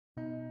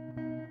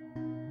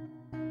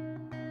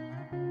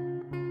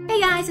Hey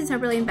guys, it's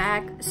Brilliant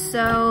back.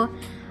 So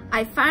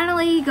I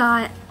finally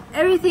got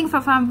everything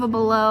from Five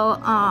Below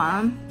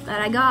that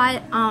I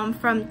got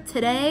from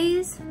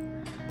today's,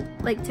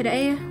 like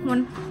today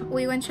when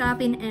we went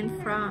shopping,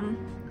 and from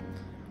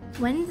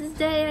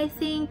Wednesday I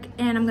think,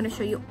 and I'm gonna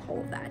show you all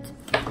of that.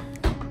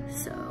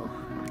 So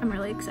I'm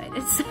really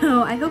excited.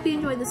 So I hope you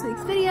enjoyed this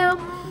week's video,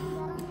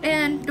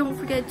 and don't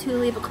forget to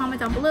leave a comment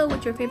down below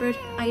what your favorite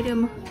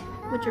item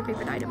was.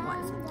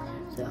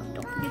 So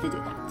don't forget to do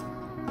that.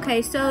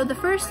 Okay, so the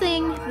first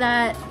thing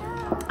that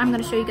I'm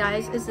gonna show you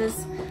guys is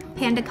this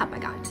panda cup I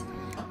got.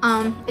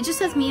 It just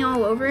says me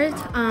all over it.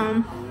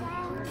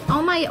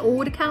 All my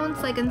old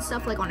accounts, like and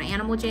stuff, like on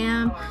Animal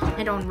Jam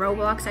and on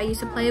Roblox I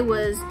used to play,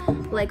 was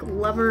like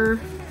Lover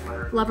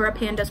of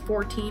Pandas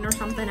 14 or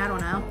something, I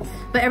don't know.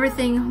 But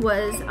everything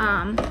was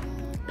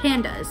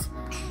pandas.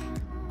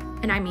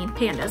 And I mean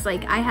pandas.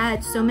 Like I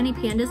had so many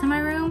pandas in my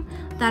room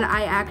that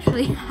I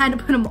actually had to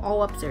put them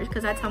all upstairs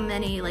because that's how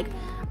many like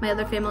my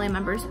other family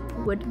members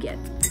would get.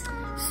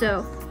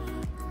 So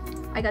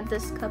I got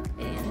this cup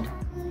and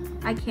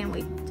I can't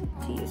wait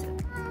to use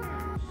it.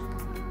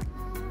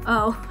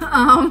 Oh,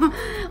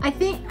 I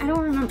don't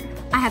remember.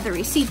 I have the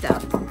receipt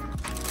though.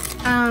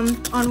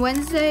 On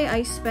Wednesday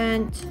I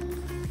spent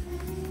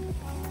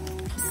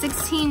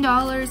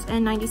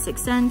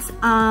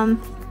 $16.96.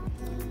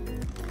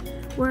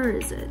 Where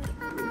is it?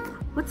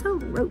 What's a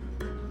rope?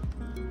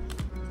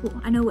 Well,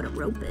 I know what a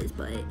rope is,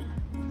 but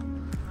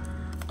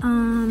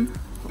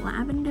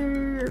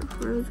lavender,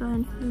 rose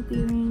on hoop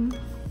earring,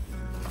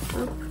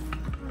 rope.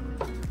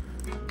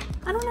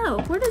 I don't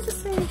know. Where does it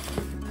say?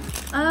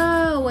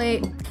 Oh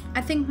wait,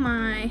 I think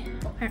my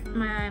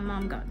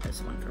mom got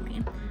this one for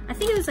me. I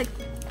think it was like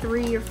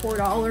 $3 or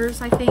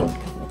 $4. I think.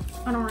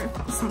 I don't know,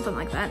 something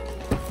like that.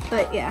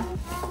 But yeah.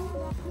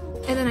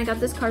 And then I got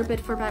this carpet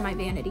for by my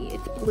vanity.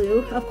 It's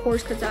blue, of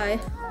course, because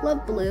I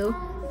love blue.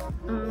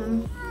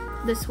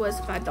 This was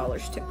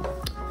 $5 too.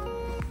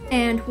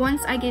 And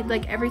once I get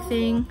like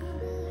everything,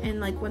 and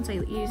like once I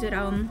use it,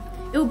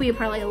 it will be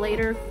probably a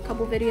later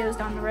couple videos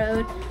down the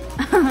road.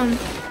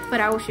 But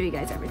I will show you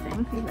guys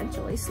everything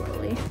eventually,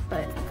 slowly.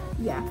 But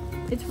yeah,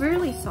 it's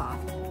really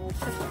soft.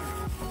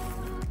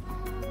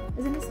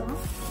 Isn't it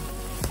soft?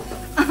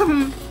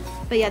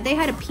 But yeah, they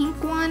had a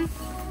pink one.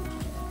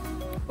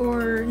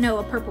 Or no,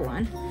 a purple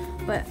one,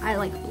 but I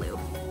like blue.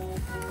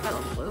 I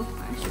love blue,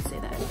 I should say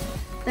that.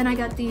 Then I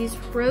got these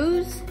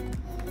rose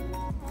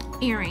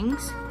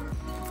earrings,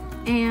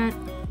 and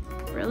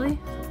really,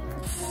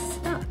 it's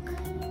stuck.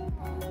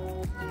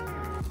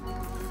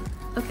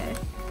 Okay,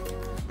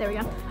 there we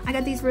go. I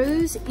got these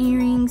rose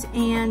earrings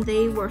and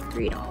they were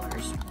 $3.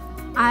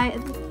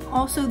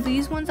 Also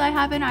these ones I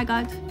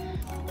got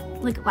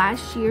like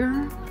last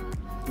year,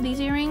 these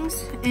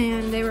earrings,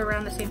 and they were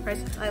around the same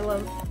price. I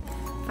love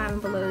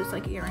Five Below's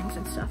like earrings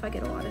and stuff. I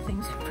get a lot of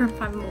things from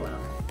Five Below,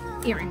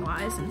 earring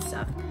wise and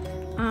stuff.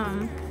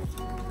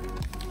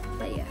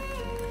 But yeah,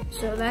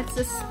 so that's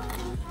this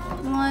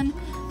one.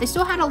 They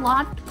still had a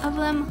lot of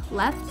them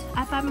left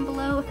at Five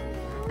Below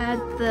at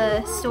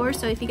the store.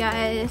 So if you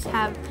guys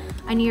have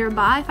a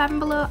nearby Five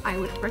Below, I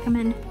would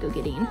recommend go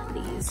getting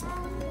these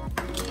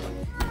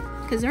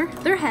because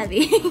they're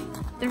heavy.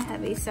 They're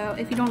heavy. So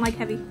if you don't like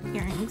heavy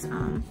earrings,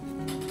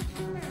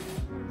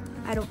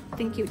 I don't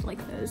think you'd like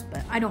those,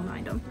 but I don't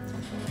mind them.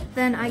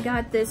 Then I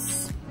got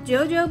this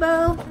JoJo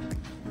bow,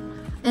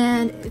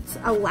 and it's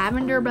a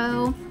lavender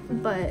bow,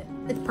 but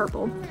it's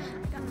purple.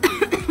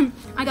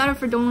 I got it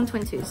for Dolan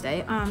Twin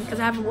Tuesday, because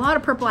I have a lot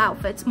of purple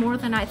outfits, more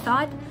than I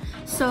thought.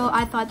 So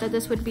I thought that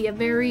this would be a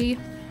very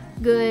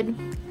good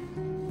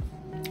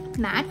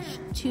match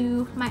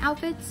to my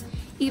outfits.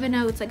 Even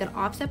though it's like an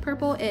offset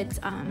purple,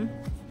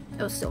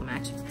 it'll still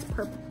match. It's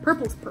purple.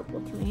 Purple's purple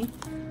to me.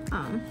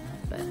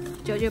 But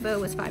JoJo bow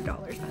was $5,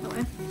 by the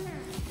way.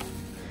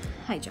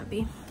 Hi,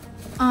 Jumpy.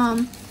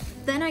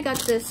 Then I got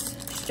this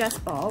stress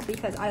ball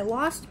because I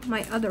lost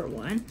my other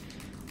one,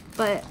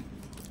 but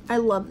I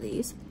love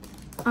these.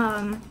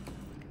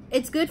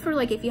 It's good for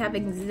like if you have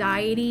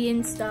anxiety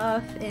and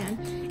stuff, and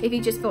if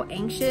you just feel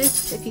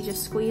anxious, if you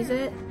just squeeze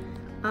it.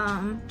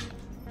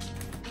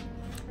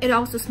 It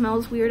also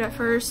smells weird at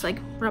first, like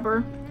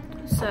rubber.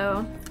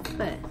 So,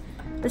 but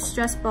the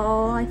stress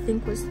ball I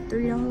think was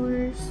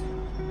 $3.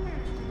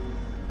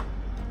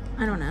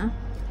 I don't know.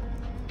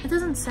 It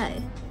doesn't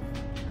say.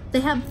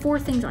 They have 4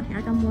 things on here.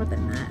 I got more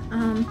than that.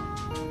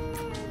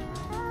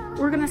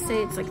 We're gonna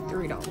say it's like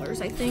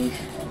 $3, I think,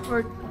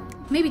 or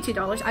maybe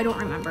 $2. I don't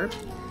remember.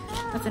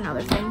 That's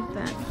another thing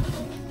that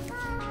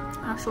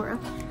I'll short of.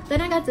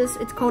 Then I got this.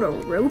 It's called a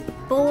rope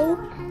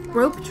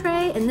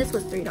tray, and this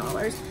was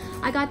 $3.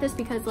 I got this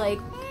because like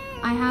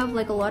I have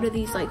like a lot of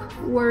these like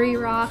worry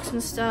rocks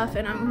and stuff,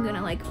 and I'm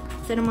gonna like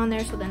sit them on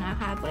there. So then I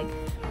have like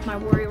my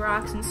worry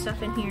rocks and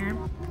stuff in here.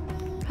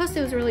 Plus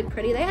it was really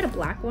pretty. They had a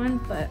black one,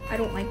 but I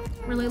don't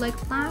really like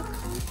black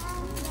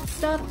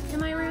stuff in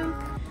my room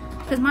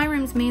because my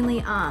room's mainly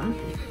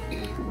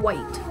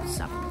white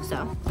stuff.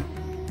 So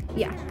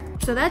yeah,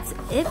 so that's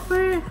it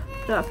for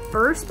the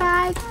first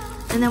bag.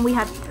 And then we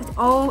have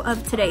all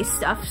of today's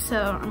stuff,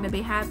 so I'm gonna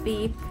be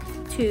happy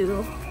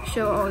to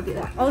show all of you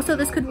that. Also,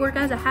 this could work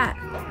as a hat.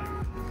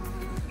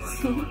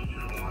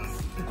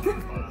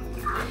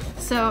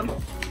 So,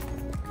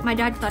 my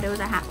dad thought it was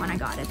a hat when I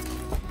got it.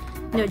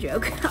 No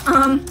joke.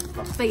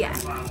 But yeah,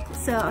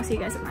 so I'll see you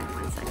guys in like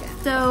 1 second.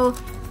 So,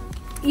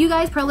 you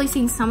guys probably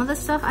seen some of this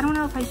stuff. I don't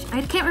know if I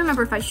can't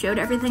remember if I showed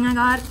everything I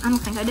got. I don't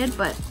think I did,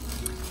 but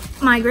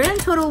my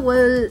grand total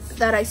was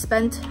that I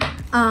spent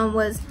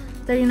was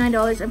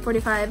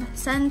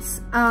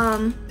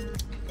 $39.45.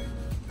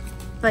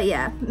 But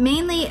yeah,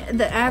 mainly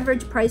the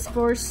average price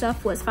for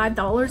stuff was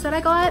 $5 that I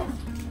got,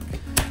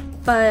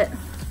 but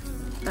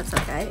that's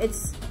okay.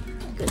 It's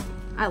good.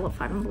 I love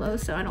Five and Below,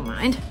 so I don't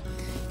mind.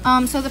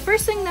 So the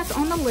first thing that's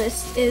on the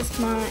list is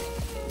my,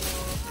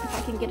 if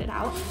I can get it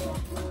out,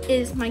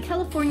 is my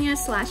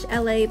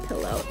California/LA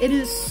pillow. It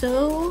is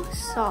so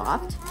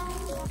soft,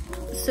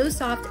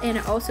 and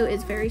it also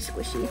is very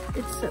squishy.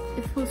 It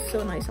feels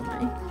so nice on my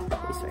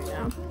face right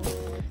now.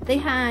 They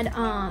had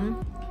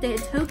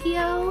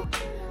Tokyo,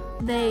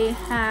 they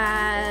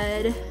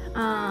had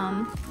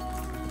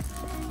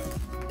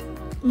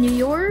New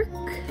York,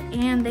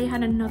 and they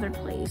had another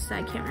place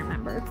I can't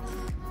remember.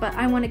 But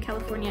I wanted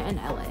California and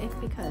LA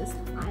because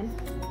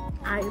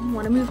I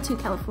want to move to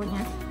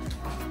California.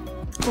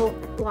 Well,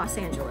 Los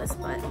Angeles,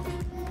 but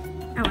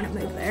I want to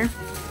move there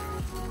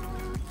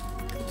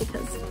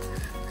because,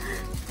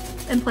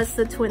 and plus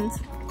the twins,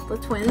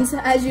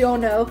 as you all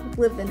know,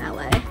 live in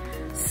LA.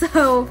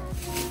 So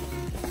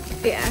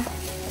yeah.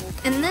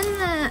 And then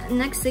the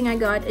next thing I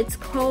got, it's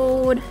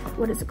called,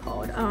 what is it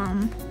called?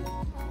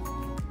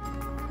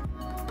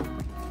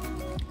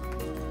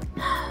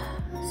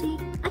 See,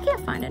 I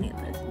can't find any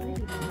of this.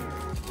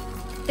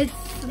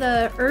 It's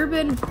the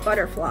Urban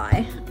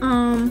Butterfly.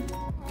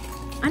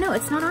 I know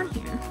it's not on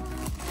here.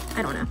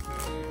 I don't know.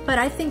 But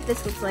I think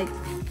this was like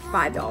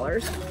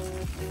 $5,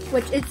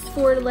 which it's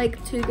for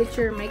like to get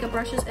your makeup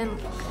brushes and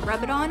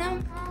rub it on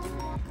them.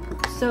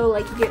 So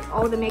like you get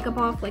all the makeup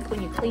off like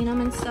when you clean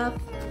them and stuff.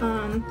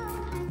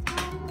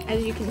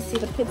 As you can see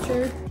the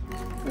picture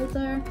right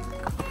there,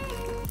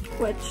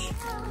 which,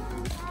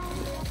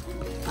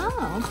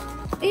 oh,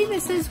 it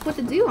even says what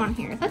to do on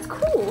here. That's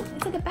cool.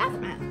 It's like a bath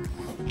mat.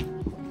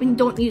 I mean,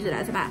 don't use it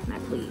as a bath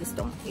mat, please.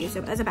 Don't use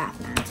it as a bath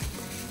mat.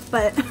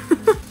 But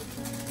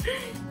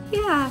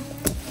yeah.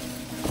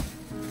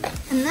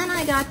 And then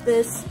I got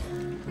this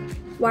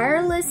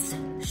wireless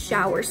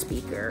shower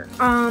speaker.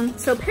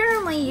 So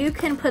apparently you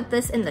can put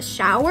this in the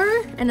shower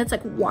and it's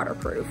like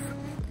waterproof.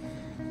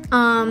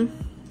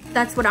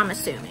 That's what I'm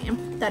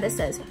assuming, that it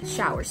says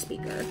shower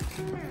speaker.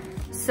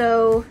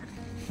 So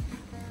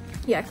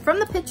yeah, from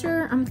the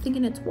picture, I'm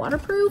thinking it's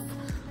waterproof.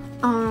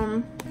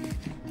 I'll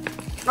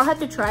have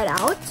to try it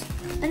out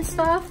and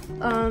stuff.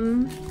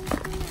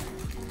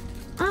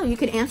 Oh, you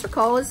can answer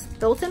calls,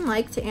 built-in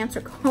mic to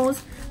answer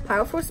calls,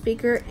 powerful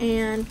speaker,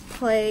 and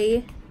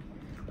play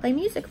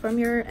music from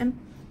your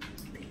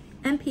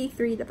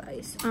MP3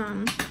 device.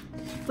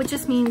 Which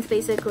just means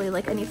basically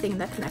like anything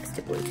that connects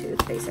to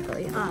Bluetooth,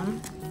 basically.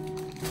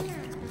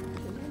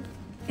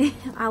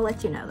 I'll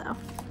let you know though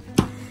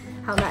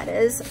how that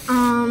is.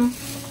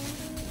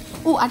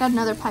 Oh, I got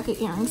another pack of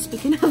earrings.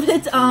 Speaking of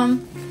it,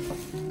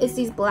 it's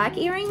these black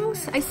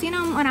earrings. I seen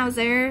them when I was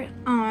there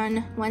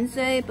on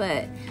Wednesday,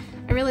 but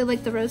I really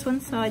like the rose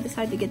ones, so I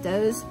decided to get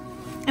those.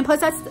 And plus,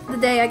 that's the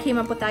day I came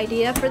up with the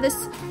idea for this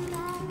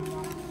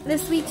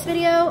week's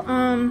video.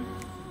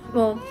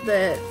 Well,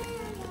 the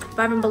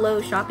Five and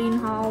Below shopping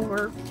haul,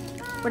 or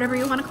whatever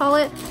you want to call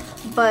it.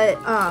 But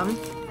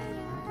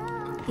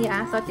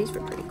yeah, I thought these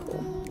were pretty cool.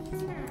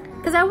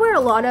 Because I wear a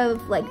lot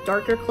of like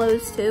darker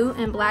clothes too,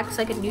 and black's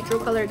like a neutral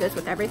color, it goes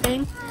with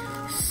everything.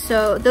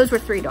 So those were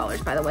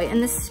 $3, by the way,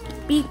 and the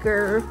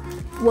speaker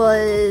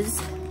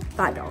was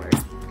 $5.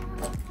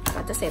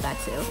 Got to say that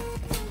too.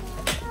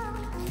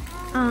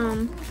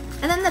 And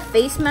then the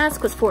face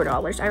mask was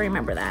 $4. I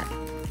remember that.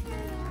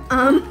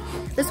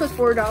 This was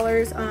 $4.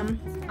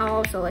 I'll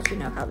also let you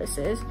know how this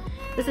is.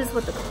 This is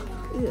what the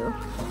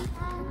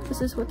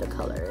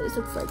color is.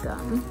 It's like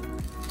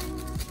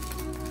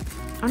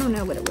I don't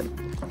know what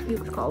you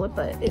would call it,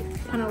 but it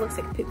kind of looks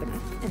like poop in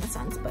a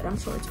sense, but I'm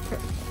sure it's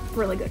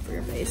really good for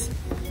your face.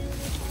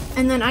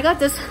 And then I got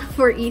this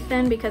for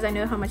Ethan because I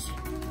know how much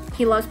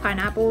he loves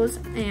pineapples,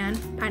 and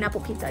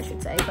pineapple pizza I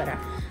should say, but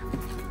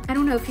I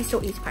don't know if he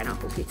still eats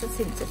pineapple pizza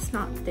since it's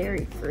not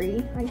dairy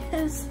free, I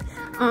guess.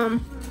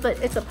 But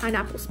it's a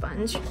pineapple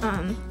sponge.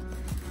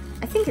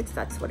 I think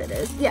that's what it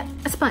is. Yeah,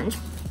 a sponge.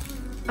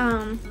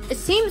 It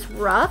seems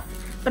rough,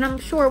 but I'm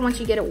sure once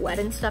you get it wet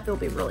and stuff, it'll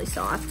be really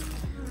soft.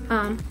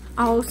 I'll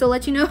also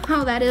let you know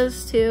how that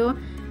is too.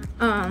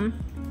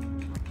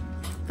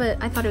 But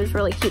I thought it was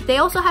really cute. They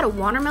also had a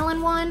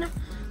watermelon one.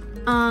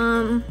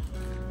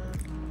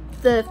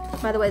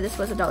 By the way, this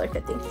was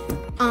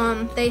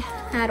 $1.50. They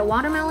had a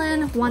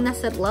watermelon, one that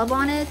said love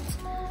on it.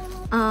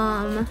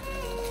 I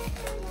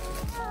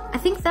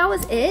think that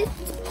was it,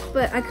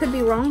 but I could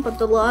be wrong, but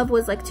the love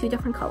was like 2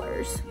 different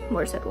colors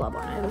where it said love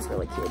on it. It was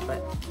really cute,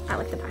 but I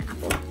like the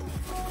pineapple.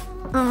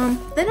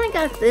 Then I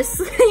got this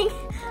thing.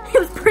 It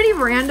was pretty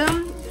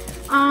random.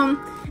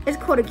 It's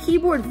called a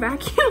keyboard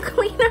vacuum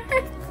cleaner.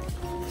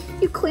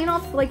 You clean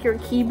off like your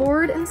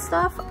keyboard and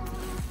stuff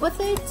with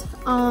it.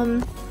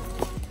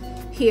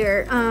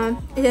 Here,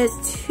 it has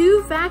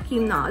 2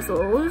 vacuum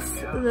nozzles.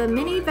 The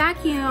mini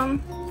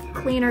vacuum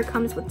cleaner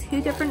comes with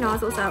 2 different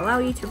nozzles that allow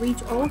you to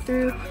reach all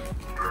through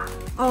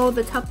all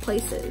the tough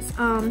places.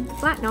 The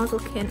flat nozzle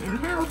can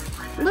inhale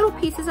little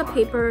pieces of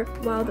paper,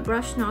 while the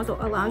brush nozzle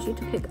allows you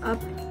to pick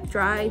up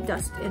dry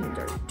dust and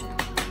dirt.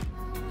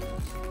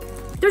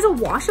 There's a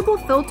washable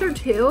filter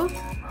too.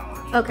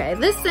 Okay,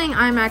 this thing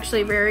I'm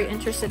actually very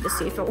interested to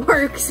see if it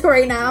works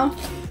right now.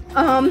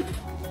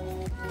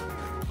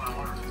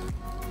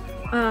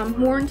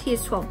 Warranty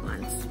is 12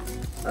 months.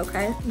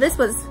 Okay, this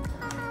was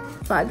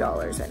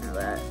 $5, I know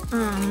that.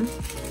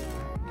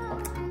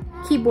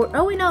 Keyboard,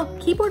 oh wait, no,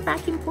 keyboard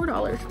vacuum,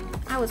 $4.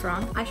 I was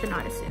wrong, I should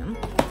not assume.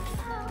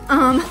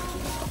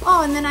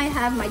 Oh, and then I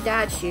have my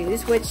dad's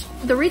shoes, which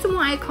the reason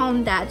why I call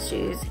them dad's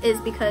shoes is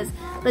because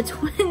the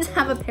twins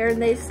have a pair and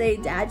they say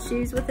dad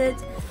shoes with it.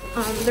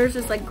 There's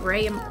just like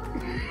gray and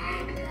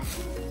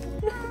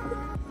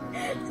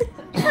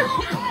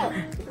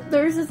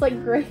there's this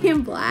like gray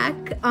and black.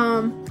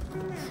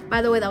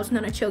 By the way, that was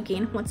not a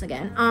choking once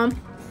again.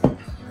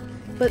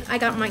 But I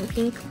got mine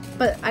pink,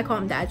 but I call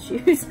them dad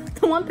shoes.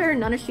 The one pair of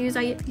Nana shoes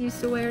I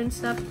used to wear and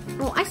stuff.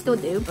 Well, I still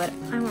do, but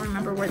I don't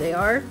remember where they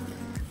are.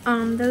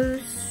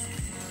 Those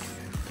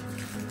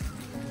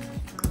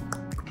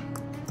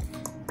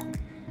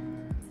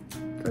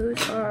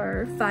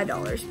are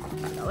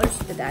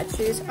 $5. The dad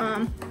shoes.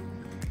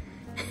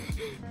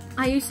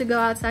 I used to go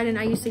outside and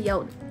I used to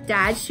yell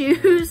dad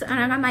shoes, and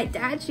I got my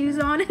dad shoes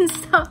on and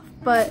stuff,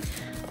 but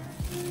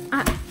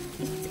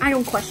I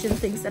don't question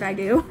things that I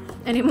do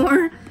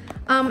anymore.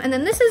 And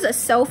then this is a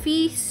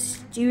selfie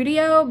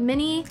studio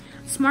mini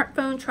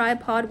smartphone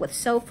tripod with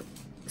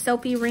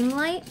selfie ring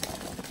light.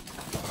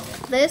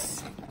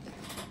 This,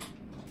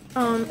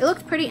 it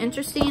looks pretty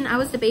interesting. I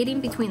was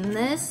debating between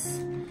this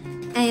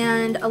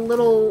and a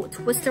little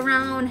twist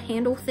around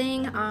handle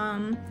thing,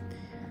 a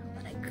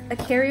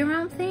carry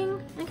around thing,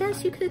 I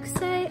guess you could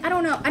say. I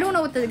don't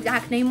know what the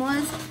exact name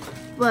was,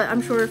 but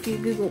I'm sure if you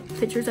Google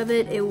pictures of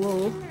it, it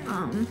will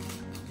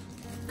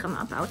come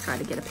up. I'll try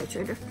to get a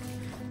picture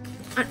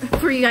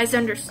for you guys to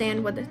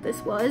understand what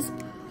this was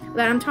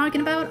that I'm talking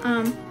about.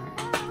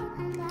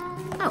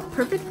 Oh,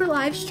 perfect for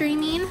live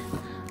streaming,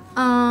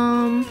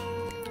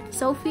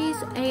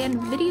 selfies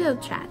and video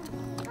chat.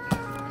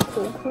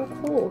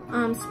 Cool.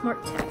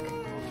 Smart tech.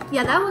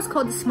 Yeah, that was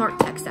called the smart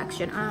tech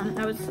section.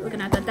 I was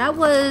looking at that. That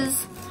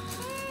was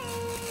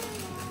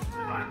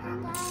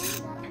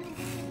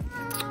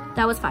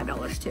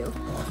 $5 too.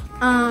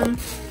 I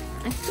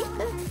think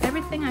that's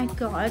everything I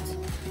got.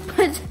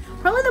 But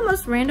probably the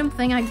most random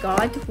thing I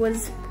got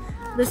was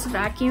this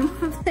vacuum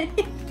thing,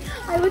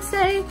 I would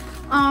say.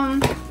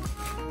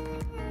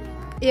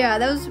 Yeah,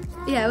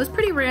 it was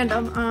pretty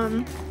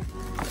random.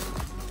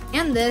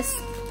 And this.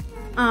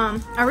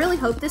 I really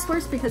hope this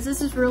works because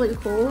this is really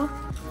cool,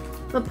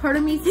 but part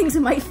of me thinks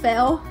it might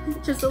fail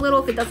just a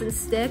little if it doesn't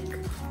stick.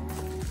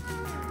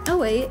 Oh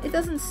wait, it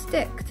doesn't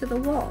stick to the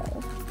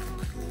wall.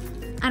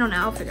 I don't know,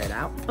 I'll figure it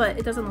out, but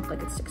it doesn't look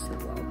like it sticks to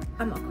the wall.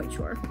 I'm not quite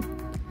sure,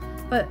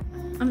 but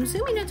I'm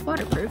assuming it's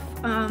waterproof.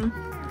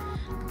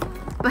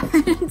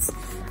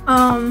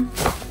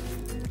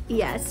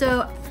 Yeah,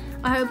 so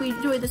I hope you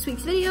enjoyed this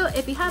week's video.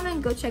 If you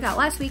haven't, go check out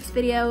last week's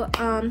video.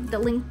 The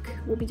link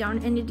will be down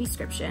in the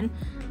description.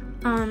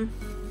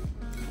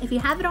 If you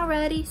haven't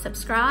already,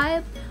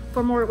 subscribe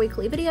for more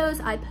weekly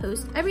videos. I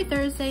post every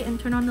Thursday, and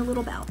turn on the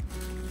little bell.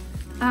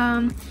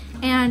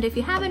 And if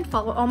you haven't,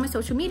 follow all my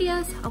social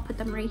medias. I'll put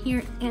them right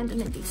here and in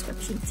the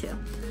description too.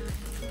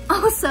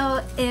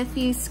 Also, if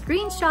you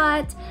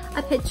screenshot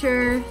a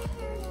picture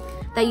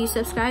that you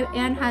subscribe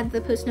and had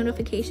the post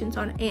notifications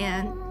on,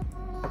 and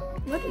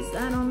what is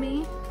that on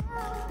me?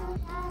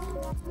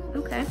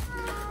 Okay.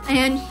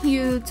 And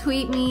you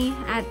tweet me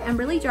at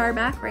Emberly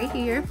Jarback right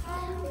here.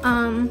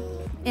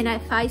 And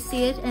if I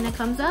see it and it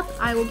comes up,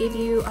 I will give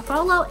you a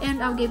follow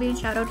and I'll give you a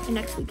shout out in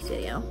next week's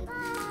video.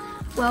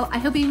 Well, I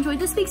hope you enjoyed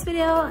this week's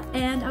video,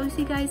 and I will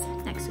see you guys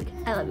next week.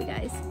 I love you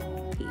guys.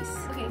 Peace.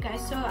 Okay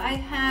guys, so I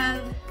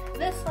have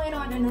this light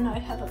on, and then I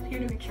have up here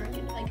to make sure I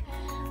get like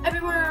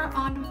everywhere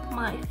on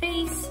my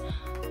face.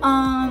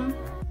 And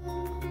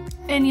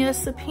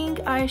yes, the pink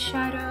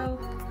eyeshadow.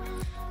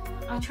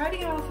 I tried to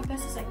get it off as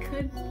best as I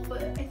could,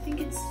 but I think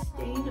it's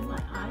stained in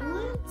my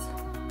eyelids,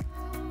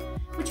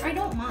 which I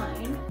don't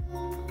mind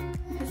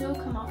because it'll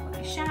come off when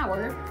I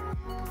shower.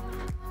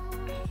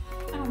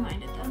 I don't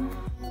mind it though.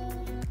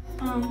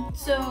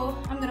 So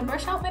I'm gonna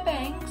brush out my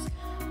bangs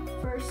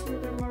first so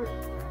they're more,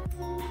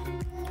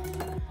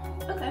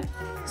 okay,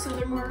 so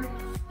they're more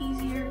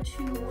easier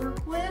to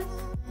work with.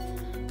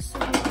 So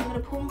I'm gonna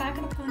pull them back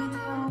in a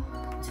ponytail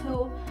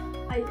until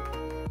I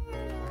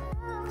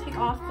take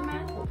off the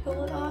mask or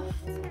peel it off.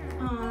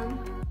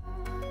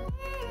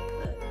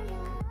 But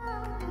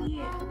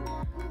yeah.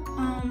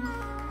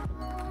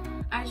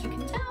 as you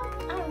can tell,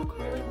 I look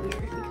really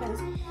weird because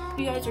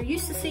you guys are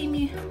used to seeing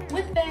me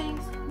with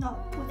bangs,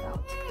 not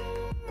without.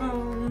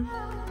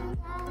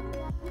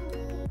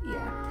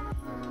 Yeah.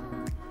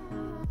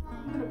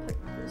 I'm gonna put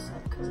this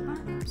up because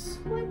I'm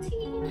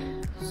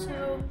sweating.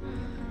 So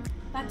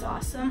that's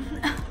awesome.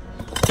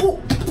 Oh,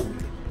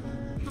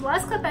 the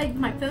last clip,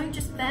 my phone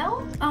just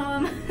fell.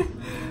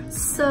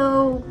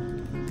 So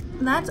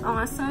that's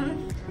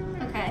awesome.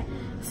 Okay,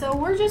 so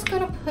we're just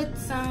gonna put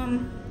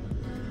some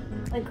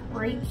like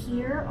right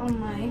here on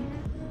my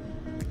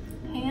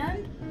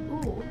hand.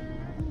 Ooh.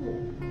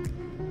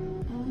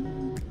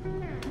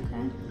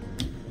 Okay.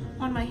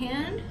 On my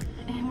hand,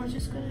 and we're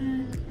just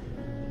gonna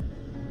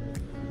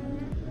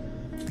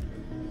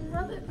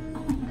rub it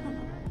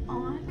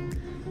on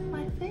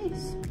my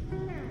face.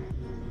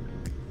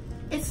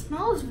 It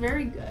smells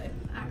very good,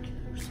 actually.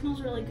 It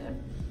smells really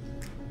good.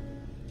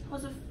 I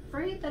was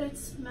afraid that it'd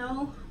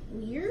smell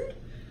weird,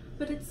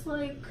 but it's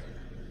like,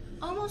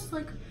 almost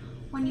like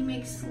when you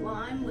make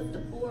slime with the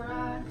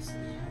borax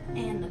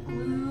and the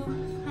glue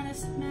kind of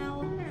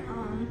smell.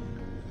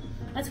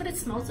 That's what it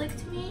smells like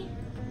to me.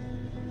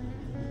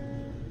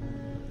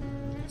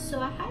 So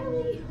I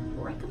highly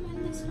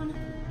recommend this one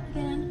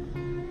again.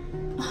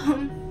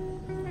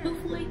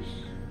 Hopefully,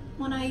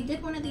 when I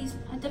did one of these,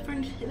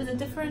 it was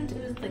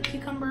the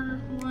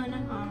cucumber one.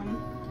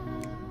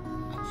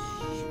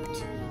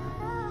 Shoot.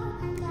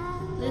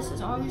 This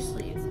is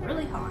obviously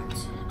really hot.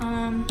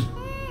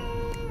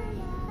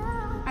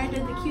 I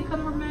did the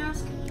cucumber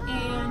mask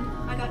and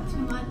I got too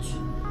much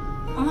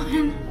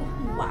on,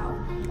 wow,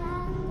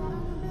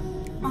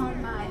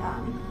 on my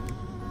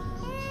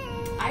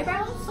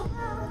eyebrows.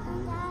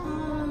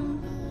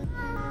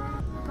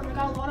 But I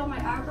got a lot on my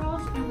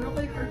eyebrows and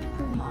really hurt to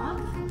pull them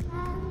off.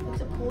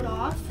 Because it pulled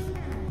off.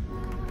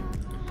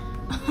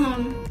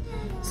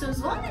 So as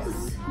long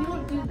as you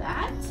don't do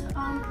that,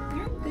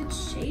 you're in good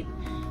shape.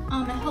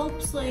 It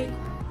helps like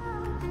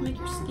make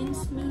your skin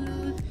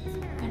smooth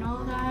and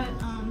all that.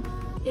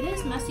 It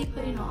is messy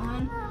putting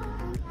on,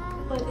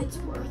 but it's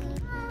worth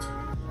it.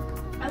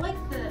 I like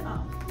the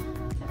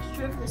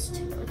texture of this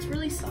too. It's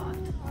really soft,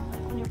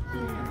 like when you're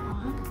putting it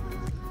on.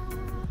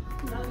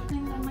 Another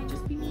thing that might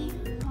just be me.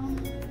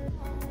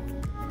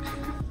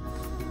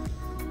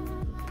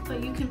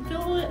 But you can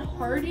feel it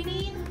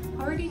hardening.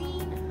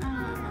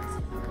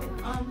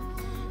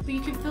 But you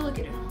can feel it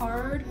getting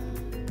hard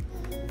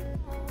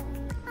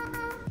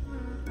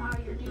while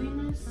you're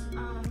doing this.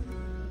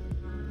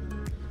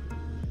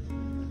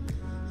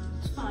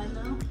 It's fine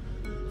though.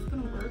 It's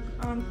gonna work.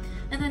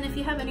 And then if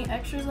you have any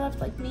extras left,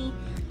 like me,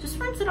 just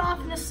rinse it off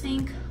in the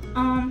sink.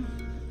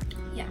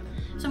 Yeah.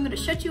 So I'm gonna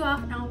shut you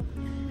off and I'll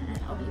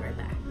be right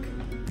back.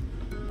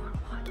 We're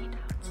walking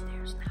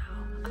downstairs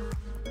now. I'm gonna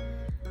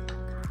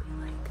be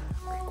like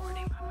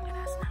recording, but I'm gonna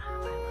ask Nana how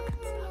I look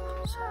and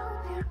stuff. So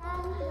yeah.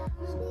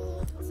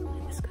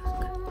 Let's go.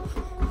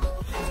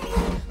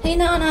 Hey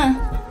Nana,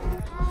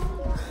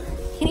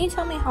 can you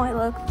tell me how I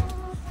look?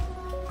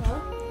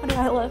 How do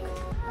I look?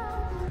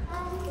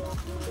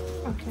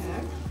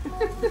 Okay.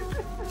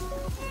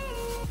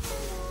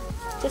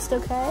 Just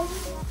okay?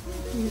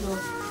 You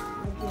look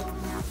like you have a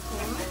mask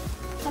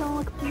on. I don't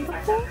look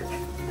beautiful?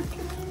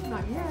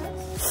 Not yet.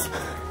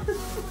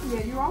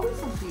 Yeah, you're always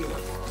so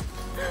beautiful.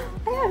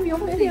 I have your I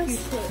don't videos.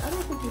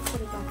 think you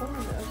put it back on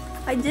though.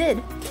 I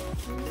did.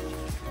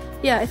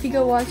 Yeah, if you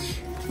go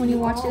watch, when you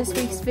watch this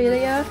week's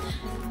video,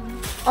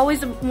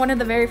 always one of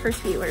the very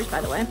first viewers,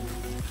 by the way.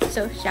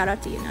 So shout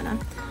out to you, Nana.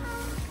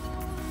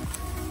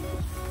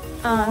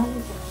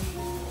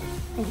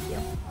 Thank you.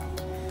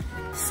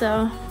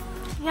 So,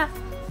 yeah,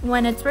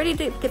 when it's ready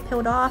to get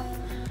peeled off,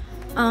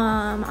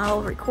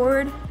 I'll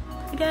record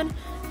again,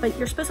 but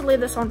you're supposed to leave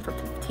this on for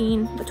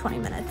 15 to 20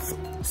 minutes.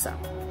 So,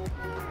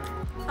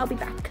 I'll be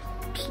back.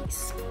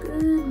 Peace.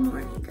 Good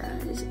morning,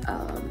 guys.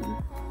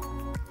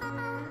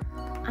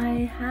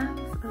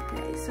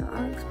 Okay, so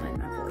I'll explain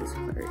my voice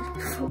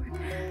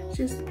first.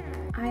 Just,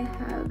 I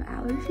have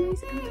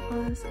allergies and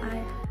plus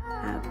I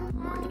have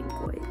morning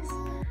voice.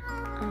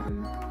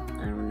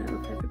 I don't know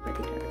if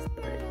everybody does,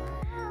 but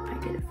I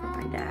get it from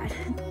my dad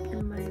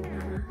and my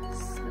nana,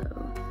 so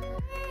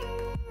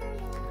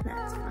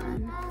that's fun.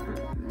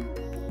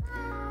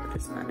 But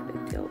it's not a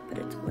big deal, but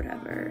it's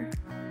whatever.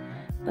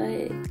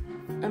 But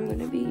I'm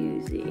gonna be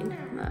using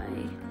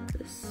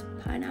this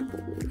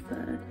pineapple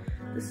loofah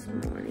this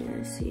morning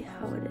to see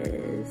how it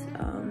is.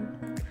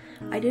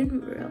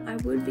 I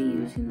would be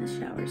using the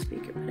shower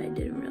speaker, but I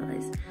didn't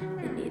realize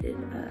it needed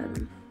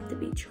to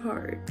be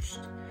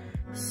charged.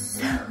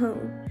 So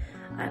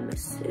I'm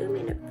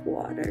assuming if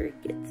water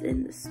gets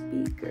in the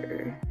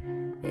speaker,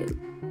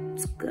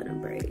 it's gonna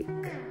break.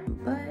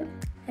 But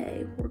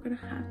hey, we're gonna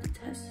have to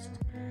test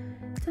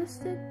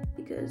it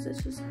because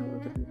that's just how we're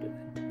gonna do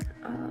it.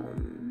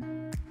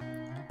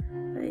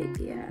 But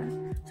yeah,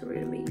 so we're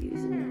gonna be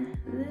using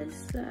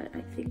this that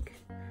I think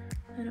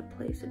at a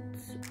place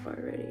it's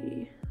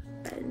already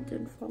bent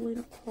and falling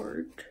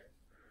apart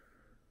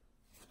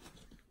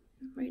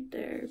right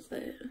there,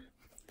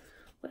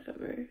 but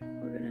whatever,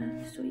 we're gonna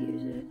still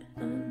use it.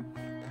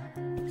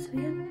 So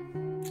yeah.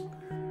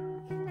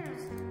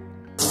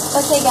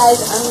 Okay guys,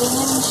 I'm getting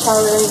in the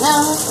shower right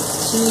now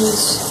to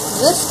use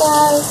this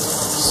guy.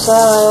 So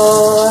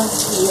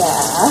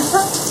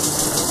yeah.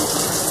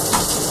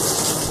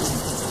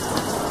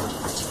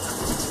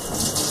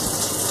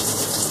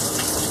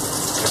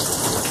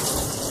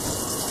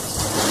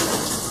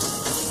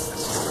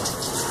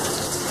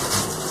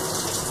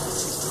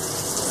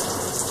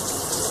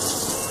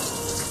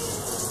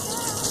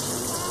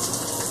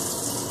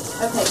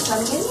 Okay, so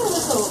I'm getting a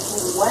little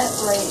wet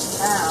right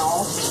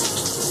now,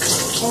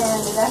 and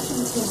it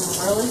actually became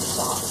really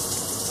soft.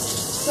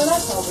 So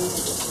that's always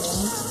a good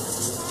thing.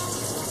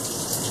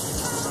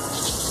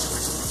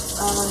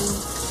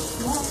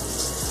 Yeah.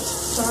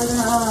 So we're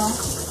gonna,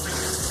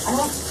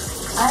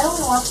 I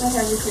only wash my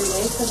hair every 3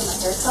 days because of my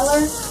hair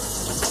color,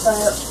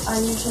 but I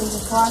usually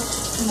just wash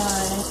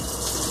my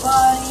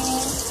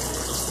body,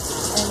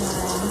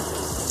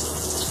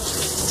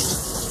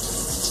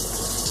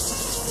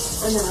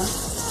 and then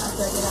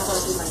after I get out,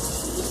 I'll do my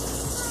teeth.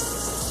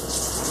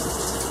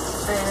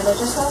 And I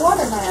just got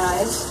water in my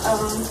eyes. I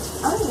don't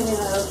even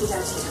know if you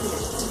guys can hear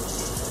me.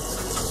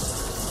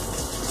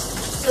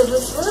 So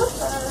this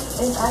roofer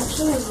is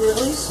actually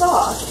really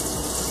soft.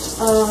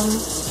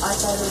 I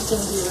thought it was going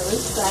to be really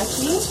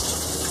scratchy,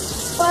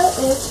 but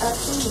it's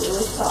actually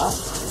really soft.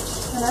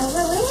 And I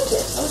really like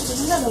it. Oh,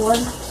 there's another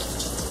one.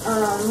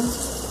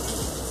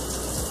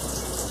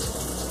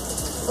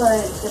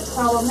 But the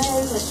problem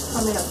is it's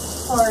coming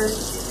apart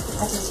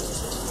at the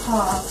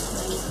top,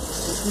 like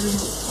the green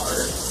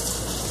part.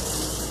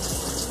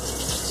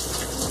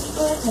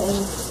 But hey,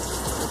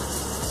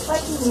 if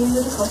I can use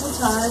it a couple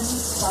times,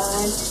 it's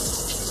fine.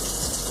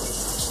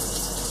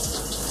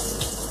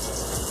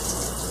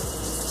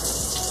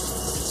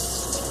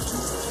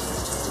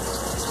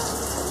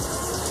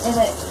 And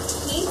it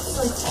keeps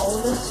like all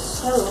the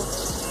soap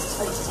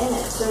like in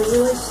it, so it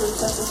really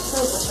soaks up the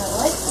soap, which I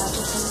like that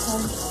because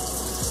sometimes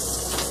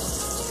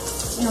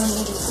you don't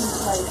need to keep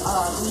like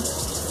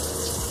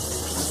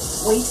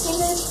wasting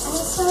it all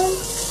the time.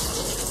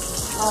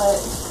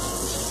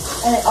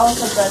 And it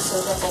also does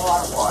soak up a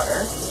lot of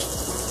water. I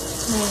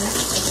mean,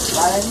 it's a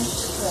sponge,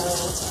 so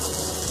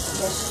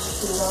I guess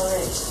you've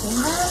already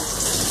seen that.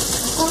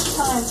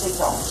 Sometimes they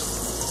don't.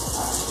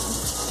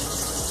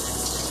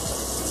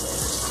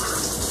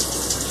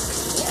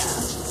 Yeah.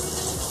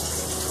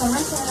 So I'm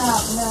rinsing it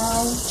out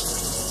now,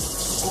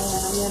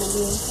 and I'm going to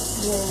be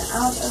getting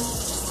out of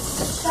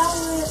the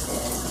shower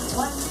in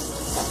 1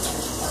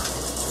 second.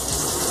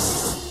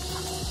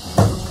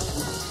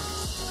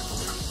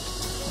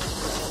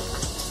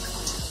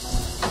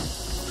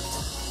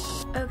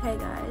 Okay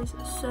guys,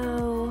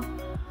 so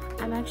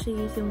I'm actually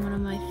using one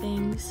of my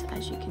things,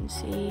 as you can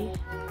see.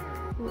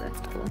 Ooh, that's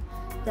cool.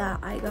 That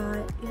I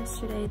got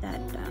yesterday,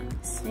 that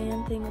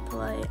stand thing with the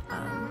light.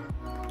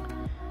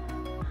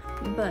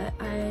 But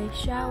I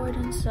showered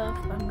and stuff,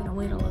 but I'm gonna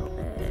wait a little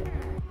bit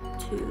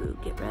to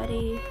get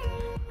ready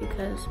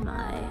because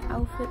my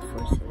outfit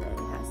for today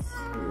has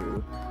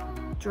to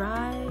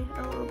dry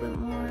a little bit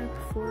more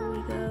before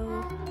we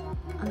go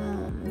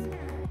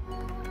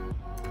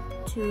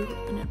to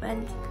an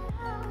event.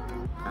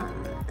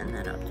 And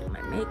then I'll do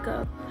my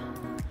makeup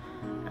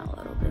and a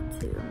little bit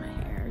to my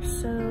hair.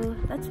 So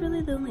that's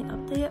really the only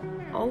update.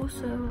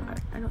 Also,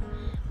 I don't,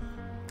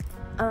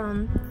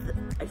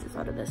 I just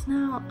thought of this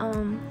now.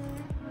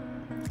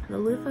 The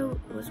loofah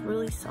was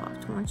really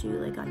soft once you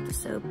like got the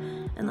soap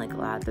and like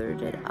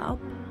lathered it up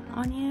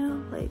on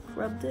you, like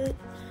rubbed it.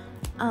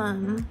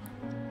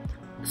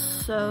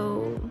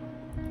 So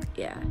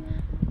yeah.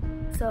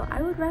 So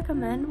I would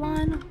recommend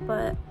one,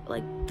 but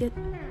like get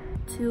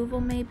 2 of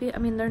them maybe. I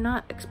mean, they're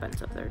not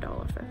expensive, they're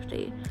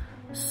 $1.50.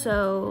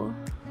 So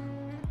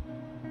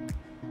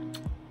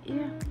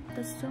yeah,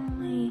 that's the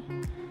only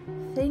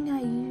thing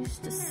I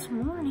used this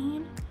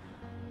morning,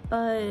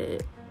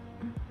 but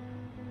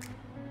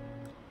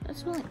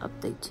that's really an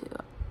update too.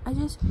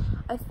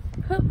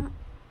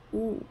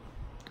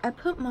 I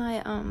put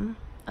my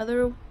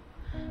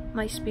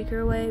my speaker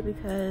away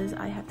because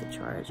I have to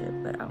charge it,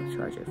 but I'll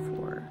charge it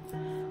for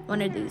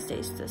one of these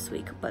days this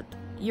week. But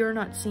you're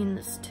not seeing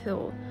this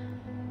till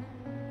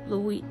the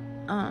week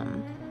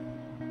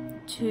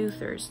 2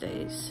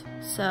 Thursdays.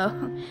 So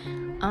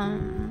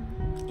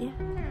yeah,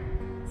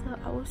 so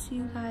I will see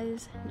you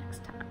guys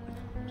next time.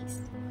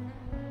 Peace.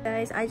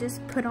 Guys, I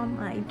just put on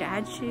my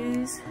dad's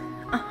shoes.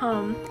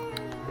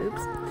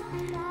 Oops.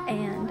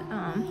 And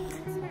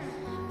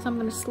so I'm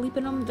gonna sleep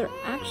in them. They're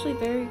actually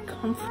very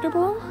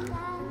comfortable,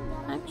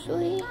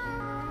 actually.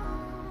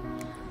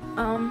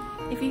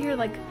 If you hear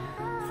like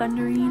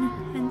thundering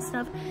and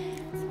stuff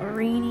or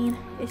raining,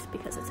 it's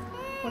because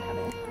we're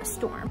having a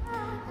storm.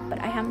 But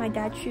I have my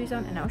dad's shoes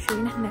on, and I'll show you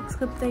in the next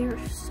clip. They are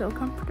so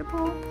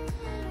comfortable.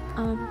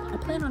 I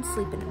plan on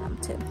sleeping in them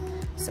too.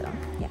 So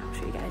yeah, I'll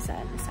show you guys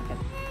that in a second.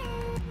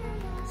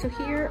 So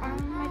here are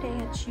my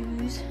dad's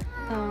shoes.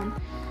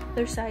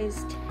 They're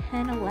size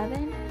 10,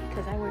 11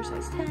 because I wear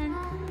size 10.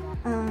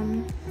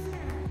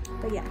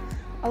 But yeah,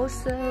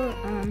 also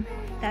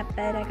that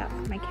bed I got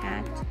for my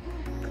cat,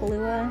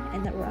 Kahlua,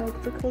 and the rug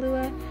for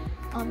Kahlua.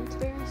 It's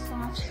very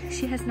soft.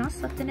 She has not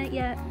slept in it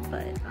yet,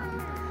 but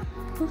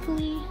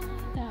hopefully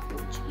that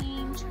will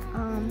change.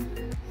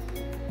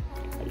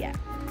 But yeah,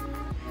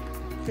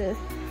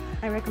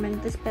 I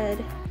recommend this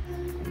bed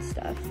and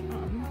stuff.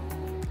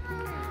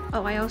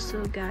 Oh, I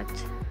also got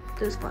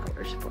those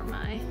flowers for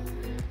my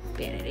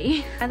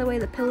vanity. By the way,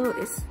 the pillow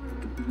is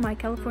my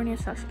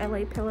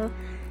California/LA pillow.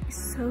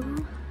 It's so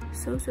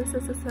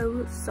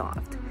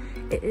soft.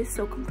 It is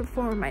so comfortable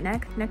for my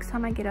neck. Next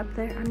time I get up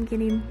there, I'm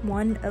getting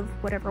one of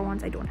whatever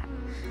ones I don't have.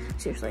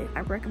 Seriously,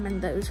 I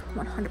recommend those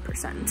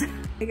 100%.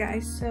 Hey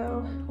guys,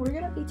 so we're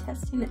gonna be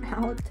testing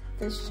out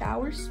the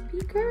shower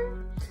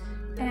speaker,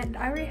 and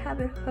I already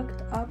have it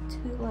hooked up to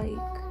like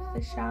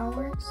the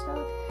shower and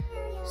stuff.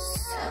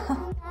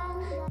 So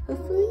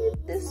hopefully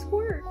this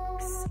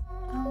works.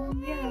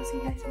 Yeah, I'll see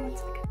you guys in 1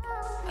 second.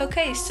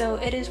 Okay, so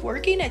it is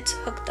working. It's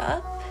hooked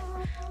up.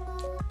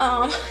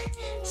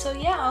 So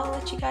yeah, I'll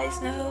let you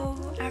guys know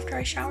after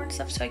I shower and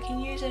stuff so I can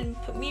use it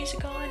and put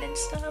music on and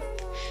stuff.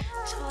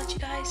 So I'll let you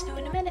guys know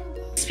in a minute.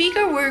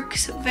 Speaker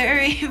works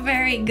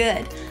very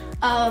good.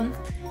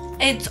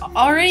 It's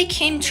already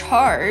came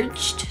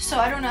charged, so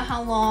I don't know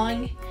how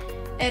long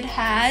it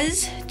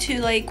has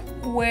to like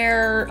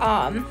where,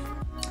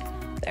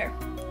 there.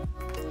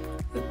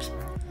 Oops.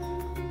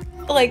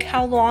 Like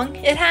how long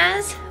it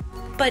has,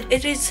 but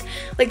it is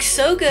like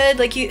so good.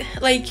 Like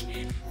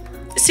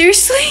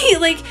seriously,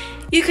 like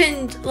you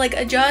can like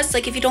adjust,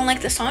 like if you don't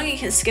like the song you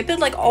can skip it,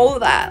 like all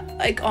of that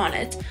like on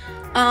it.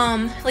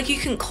 Like you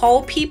can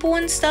call people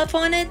and stuff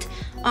on it.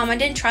 I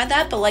didn't try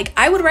that, but like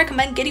I would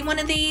recommend getting one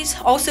of these.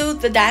 Also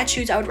the dad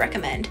shoes I would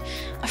recommend.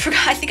 I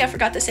think I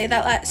forgot to say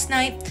that last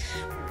night,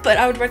 but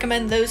I would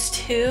recommend those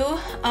too.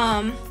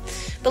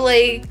 But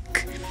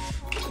like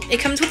it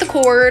comes with the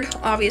cord,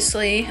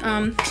 obviously.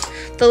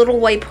 The little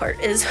white part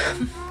is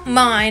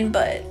mine,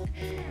 but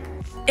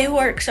it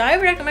works. So I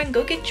would recommend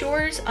go get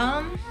yours.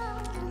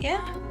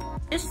 Yeah.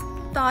 Just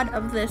thought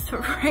of this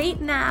right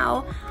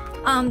now.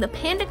 The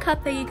Panda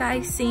cup that you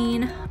guys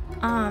seen,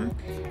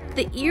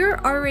 the ear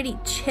already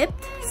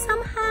chipped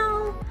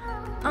somehow.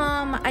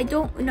 I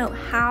don't know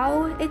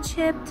how it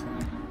chipped,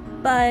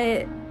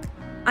 but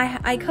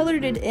I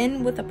colored it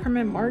in with a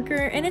permanent marker,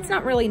 and it's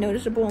not really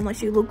noticeable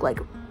unless you look like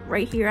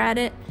right here at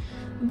it,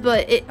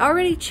 but it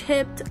already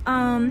chipped.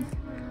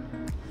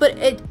 But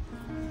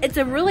it's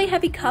a really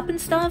heavy cup and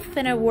stuff,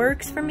 and it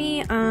works for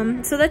me.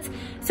 So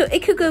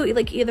it could go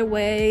like either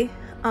way,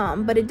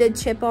 but it did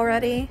chip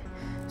already,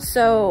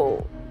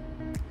 so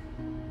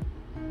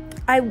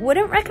I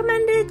wouldn't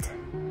recommend it.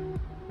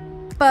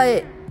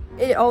 But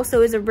it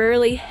also is a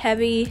really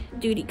heavy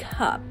duty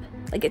cup,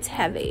 like it's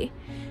heavy,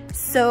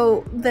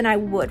 so then I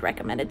would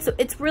recommend it. So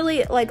it's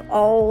really like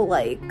all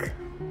like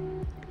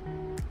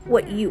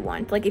what you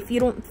want. Like if you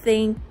don't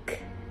think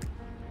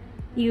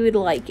you would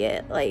like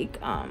it, like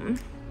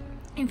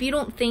if you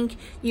don't think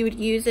you would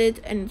use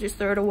it and just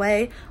throw it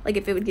away, like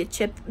if it would get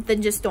chipped,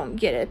 then just don't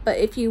get it. But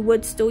if you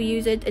would still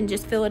use it and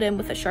just fill it in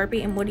with a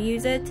Sharpie and would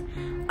use it,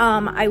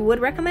 I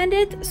would recommend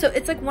it. So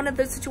it's like one of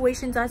those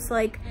situations that's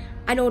like,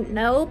 I don't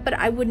know, but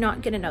I would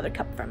not get another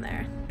cup from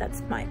there.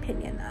 That's my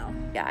opinion though.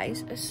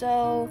 Guys,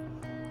 so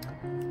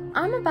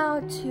I'm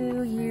about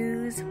to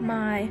use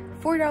my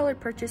 $4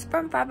 purchase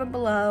from Five and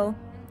Below,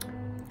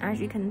 as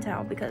you can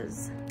tell,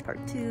 because part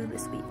 2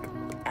 this week.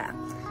 Yeah,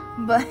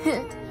 but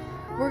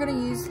we're gonna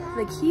use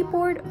the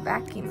keyboard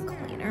vacuum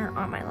cleaner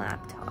on my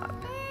laptop.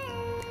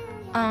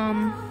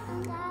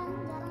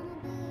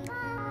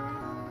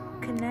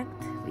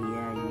 Connect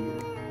via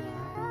you.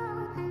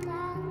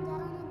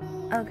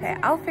 Okay,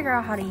 I'll figure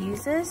out how to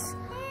use this.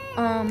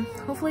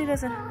 Hopefully it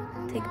doesn't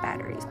take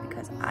batteries,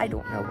 because I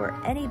don't know where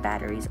any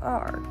batteries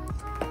are.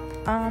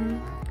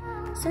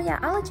 So yeah,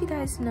 I'll let you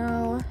guys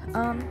know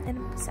in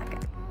a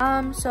second.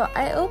 So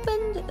I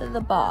opened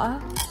the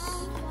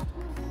box,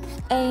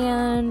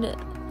 and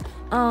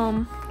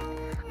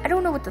I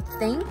don't know what to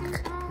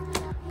think,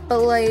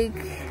 but like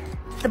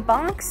the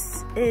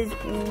box is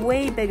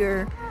way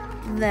bigger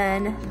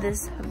than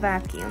this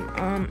vacuum.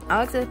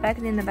 I was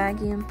expecting the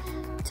vacuum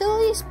to at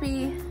least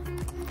be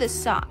this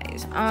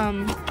size,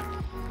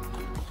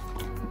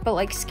 but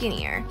like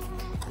skinnier.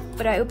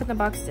 But I opened the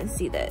box and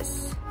see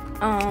this.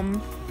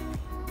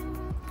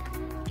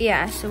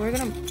 Yeah, so we're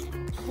gonna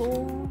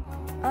pull.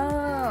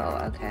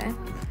 Oh, okay.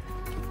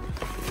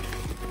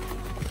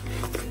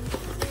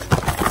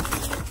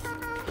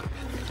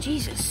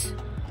 Jesus.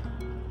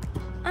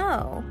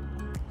 Oh.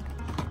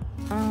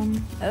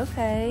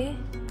 Okay.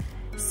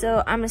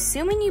 So I'm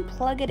assuming you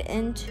plug it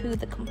into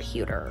the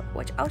computer,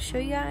 which I'll show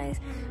you guys.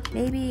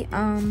 Maybe,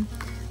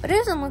 but it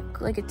doesn't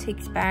look like it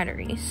takes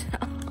batteries.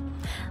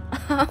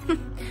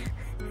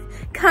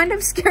 Kind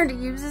of scared to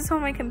use this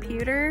on my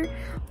computer,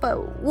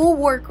 but we'll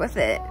work with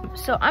it.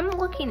 So I'm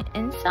looking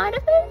inside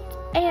of it,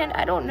 and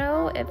I don't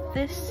know if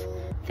this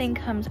thing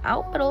comes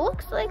out, but it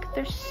looks like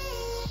there's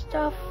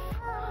stuff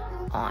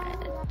on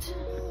it.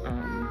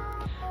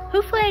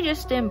 Hopefully I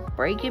just didn't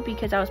break it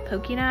because I was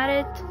poking at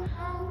it.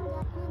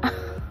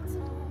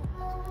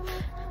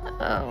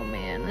 Oh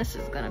man, this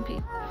is gonna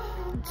be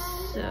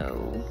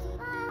so,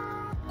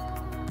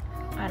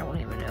 I don't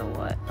even know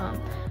what.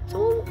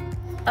 So,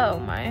 oh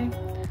my,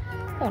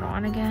 hold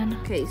on again.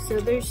 Okay, so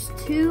there's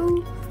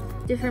two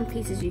different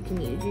pieces you can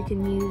use. You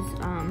can use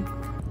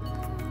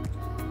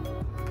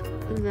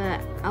the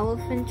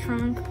elephant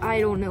trunk, I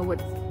don't know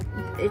what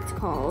it's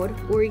called,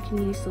 or you can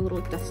use the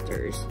little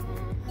dusters.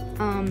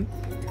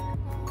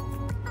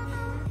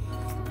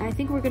 I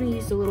think we're gonna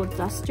use the little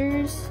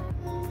dusters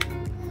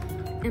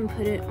and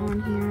put it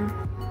on here.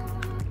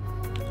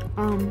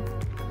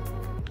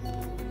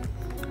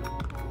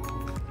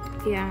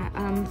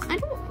 I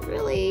don't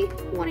really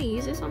want to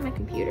use this on my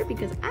computer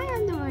because I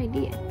have no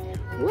idea.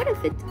 What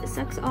if it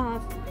sucks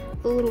off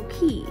the little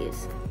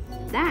keys?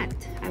 That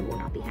I will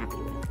not be happy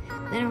with.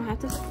 Then I'll have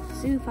to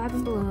sue 5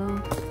 and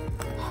Below.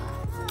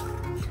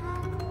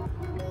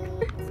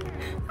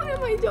 What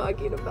am I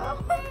talking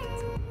about? I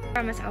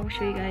promise I will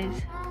show you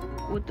guys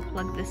what to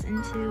plug this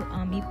into.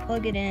 You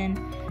plug it in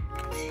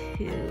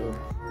to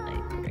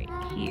like right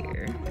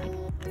here,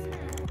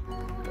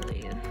 I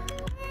believe.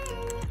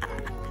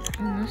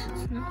 Unless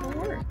it's not gonna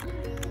work.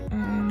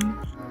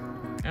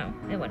 Oh,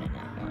 it went in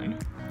that one.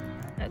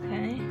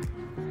 Okay.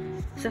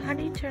 So how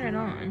do you turn it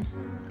on?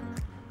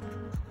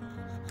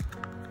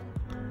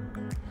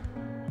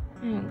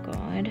 Oh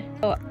god.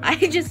 Oh, I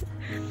just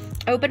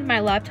opened my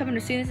laptop and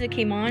as soon as it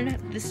came on,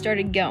 this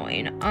started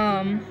going.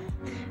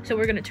 So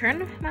we're gonna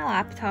turn my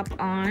laptop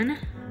on.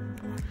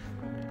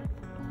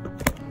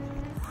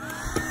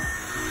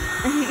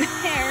 And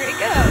there it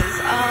goes.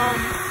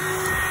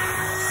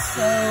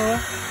 So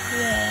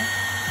yeah.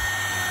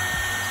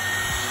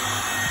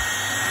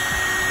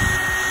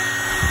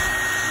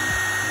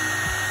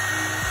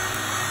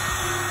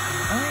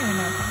 I don't even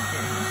know if I'm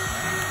doing this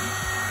right.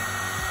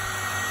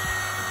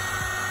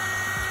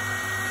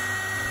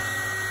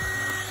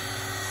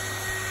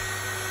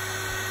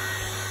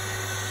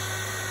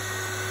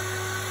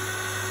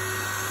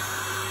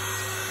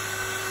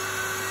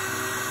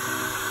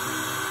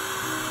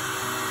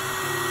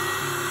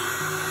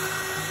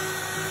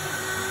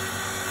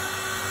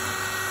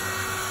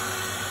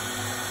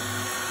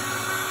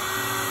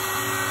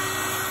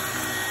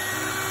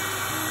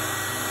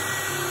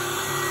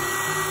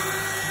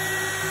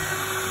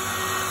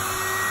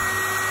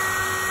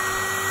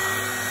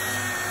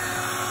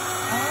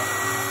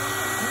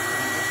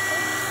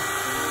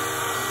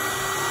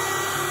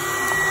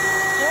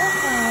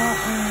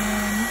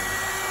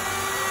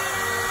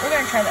 We're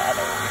gonna try the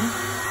other one.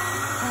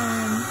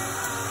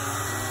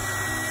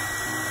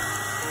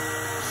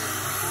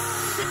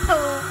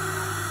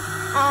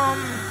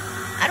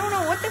 I don't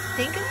know what to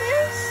think of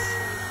this.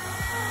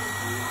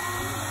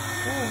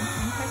 Oh,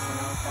 I'm pressing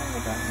all the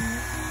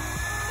buttons.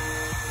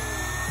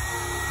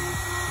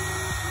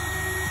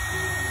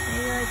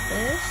 Maybe like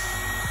this.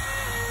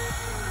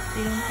 So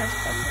you don't press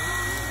buttons.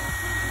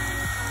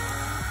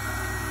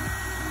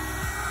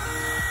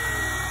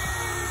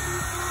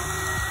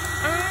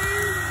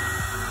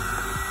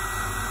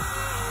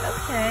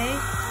 Okay.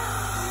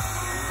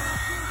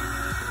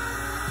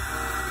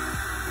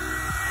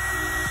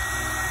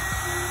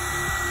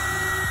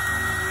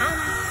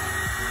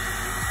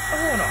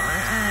 Hold on.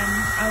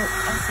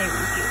 I'll say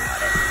review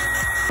about it.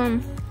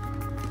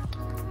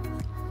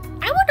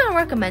 I would not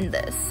recommend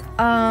this.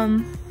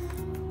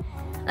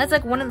 That's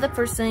like one of the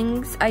first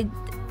things I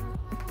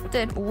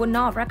would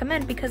not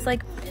recommend because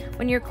like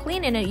when you're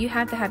cleaning it, you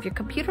have to have your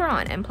computer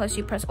on, and plus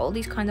you press all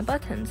these kind of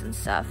buttons and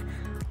stuff.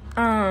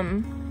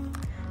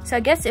 So I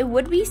guess it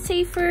would be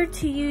safer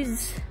to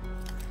use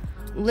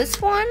this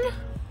one,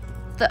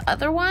 the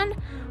other one,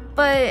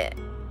 but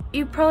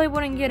you probably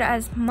wouldn't get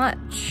as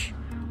much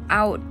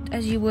out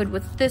as you would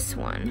with this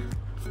one.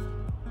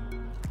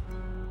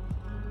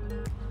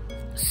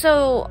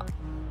 So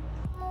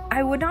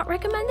I would not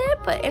recommend it,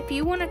 but if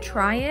you want to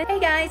try it. Hey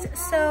guys,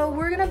 so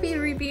we're gonna be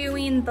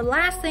reviewing the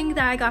last thing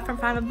that I got from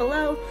 5 and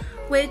Below,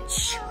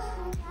 which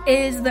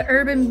is the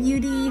Urban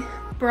Beauty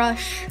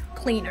brush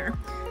cleaner.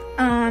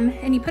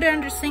 And you put it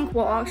under sink.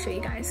 Well, I'll show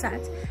you guys that,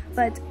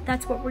 but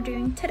that's what we're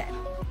doing today.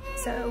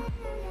 So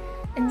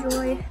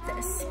enjoy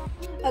this.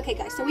 Okay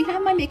guys, so we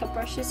have my makeup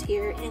brushes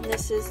here, and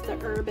this is the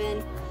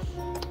Urban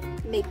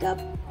makeup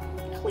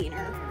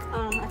cleaner.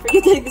 I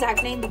forget the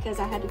exact name because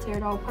I had to tear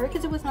it all apart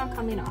because it was not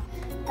coming off.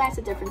 That's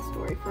a different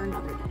story for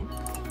another day.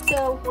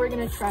 So we're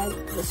gonna try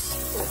this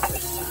for the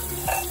first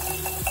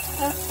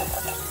time. Okay,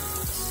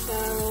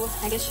 so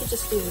I guess you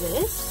just do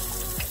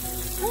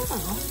this.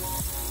 Oh.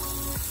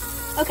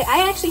 Okay,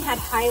 I actually had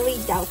highly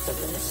doubts of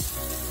this.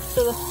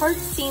 So the hearts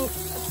seem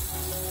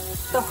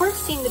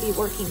to be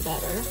working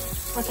better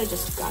once I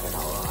just got it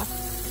all off.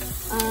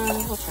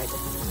 We'll try a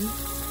different one.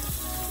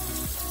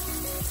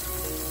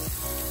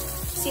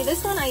 See,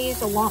 this one I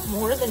used a lot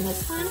more than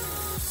this one,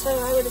 so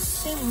I would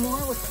assume more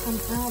would come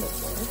out of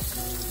this.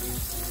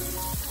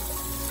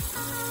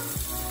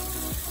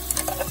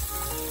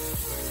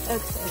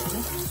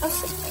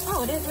 Okay.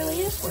 Oh, it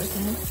really is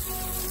working.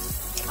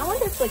 I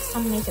wonder if like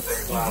some make it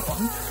stamp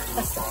one.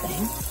 That's the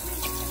thing.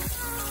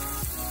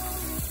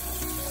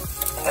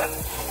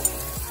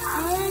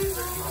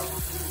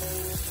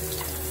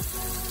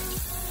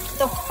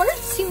 The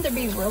hearts seem to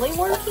be really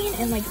working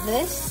and like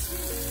this,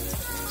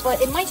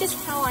 but it might just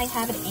how I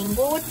have it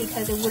angled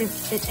because it wouldn't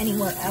fit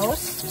anywhere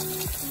else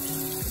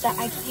that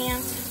I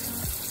can't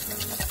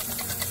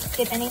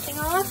get anything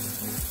off.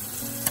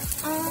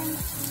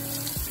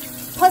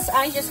 Plus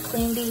I just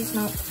cleaned these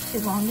not too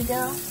long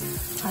ago.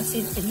 I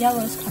see the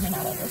yellow's coming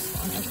out of this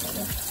one.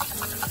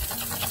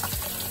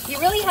 You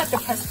really have to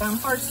press down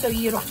hard so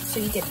you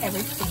get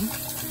everything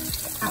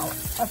out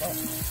of it.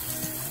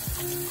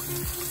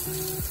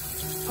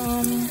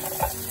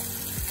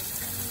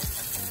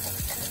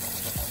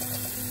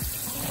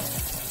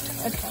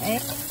 Okay. I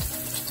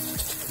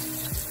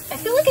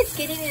feel like it's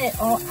getting it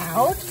all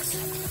out,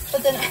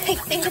 but then I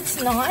think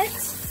it's not.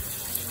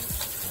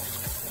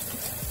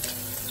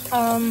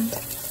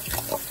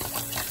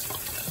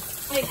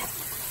 Like, I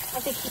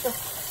have to keep it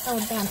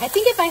held down. I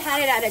think if I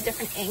had it at a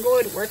different angle,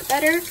 it would work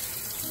better,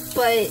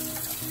 but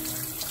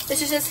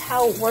this is just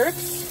how it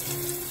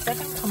works. That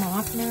can come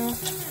off now.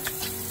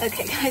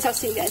 Okay, guys, I'll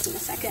see you guys in a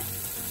second.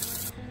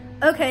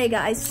 Okay,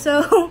 guys,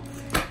 so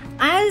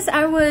as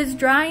I was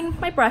drying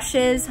my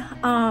brushes,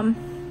 I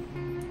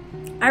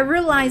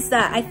realized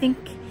that I think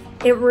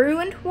it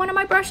ruined one of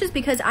my brushes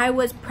because I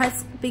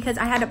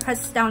had to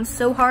press down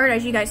so hard,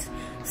 as you guys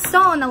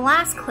saw in the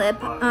last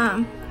clip.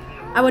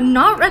 I would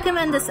not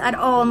recommend this at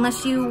all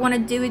unless you want to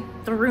do it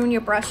to ruin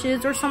your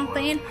brushes or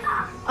something.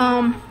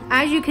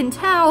 As you can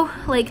tell,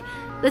 like,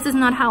 this is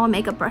not how a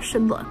makeup brush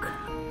should look.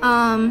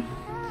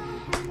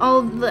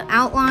 All the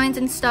outlines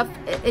and stuff,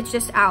 it's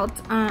just out.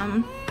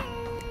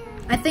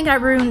 I think I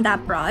ruined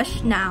that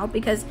brush now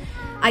because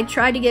I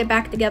tried to get it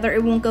back together.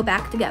 It won't go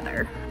back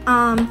together.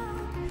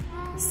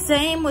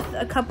 Same with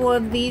a couple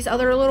of these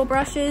other little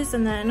brushes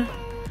and then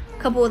a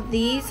couple of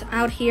these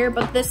out here,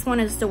 but this one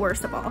is the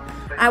worst of all.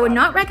 I would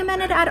not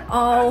recommend it at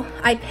all.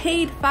 I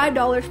paid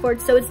 $5 for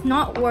it, so it's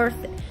not worth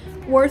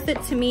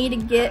it to me to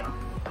get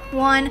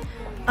one.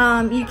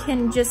 You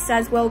can just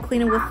as well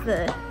clean it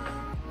with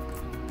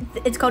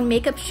it's called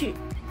makeup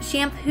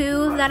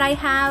shampoo that I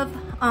have,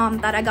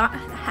 that I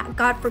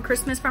got for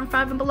Christmas from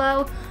Five and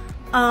Below.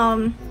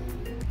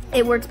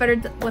 It works better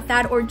with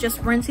that, or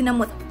just rinsing them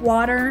with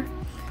water.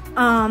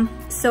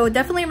 So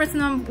definitely rinsing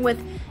them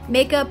with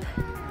makeup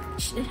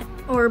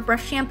or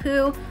brush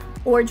shampoo,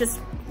 or just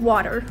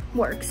water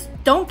works.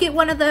 Don't get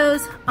one of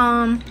those,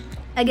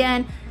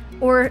 again,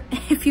 or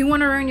if you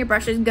want to ruin your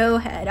brushes, go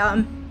ahead.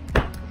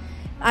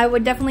 I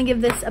would definitely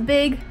give this a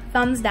big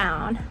thumbs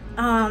down.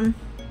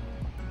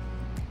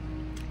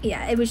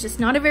 Yeah, it was just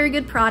not a very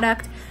good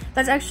product.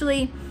 That's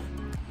actually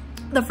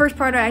the first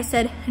product I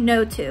said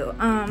no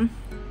to.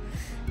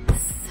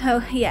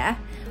 So yeah,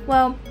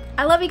 well,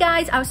 I love you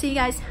guys. I'll see you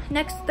guys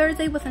next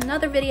Thursday with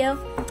another video.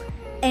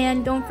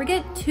 And don't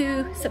forget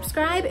to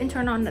subscribe and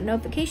turn on the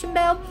notification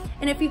bell.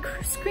 And if you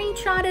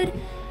screenshotted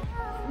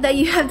that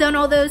you have done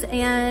all those,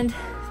 and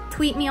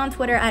tweet me on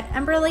Twitter at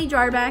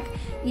EmberlyDryback,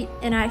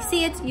 and I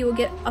see it, you will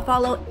get a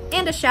follow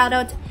and a shout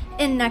out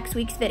in next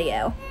week's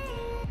video.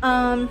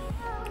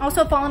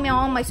 Also follow me on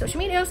all my social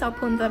medias. I'll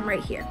put them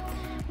right here.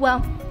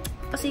 Well,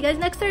 I'll see you guys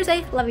next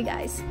Thursday. Love you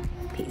guys.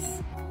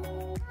 Peace.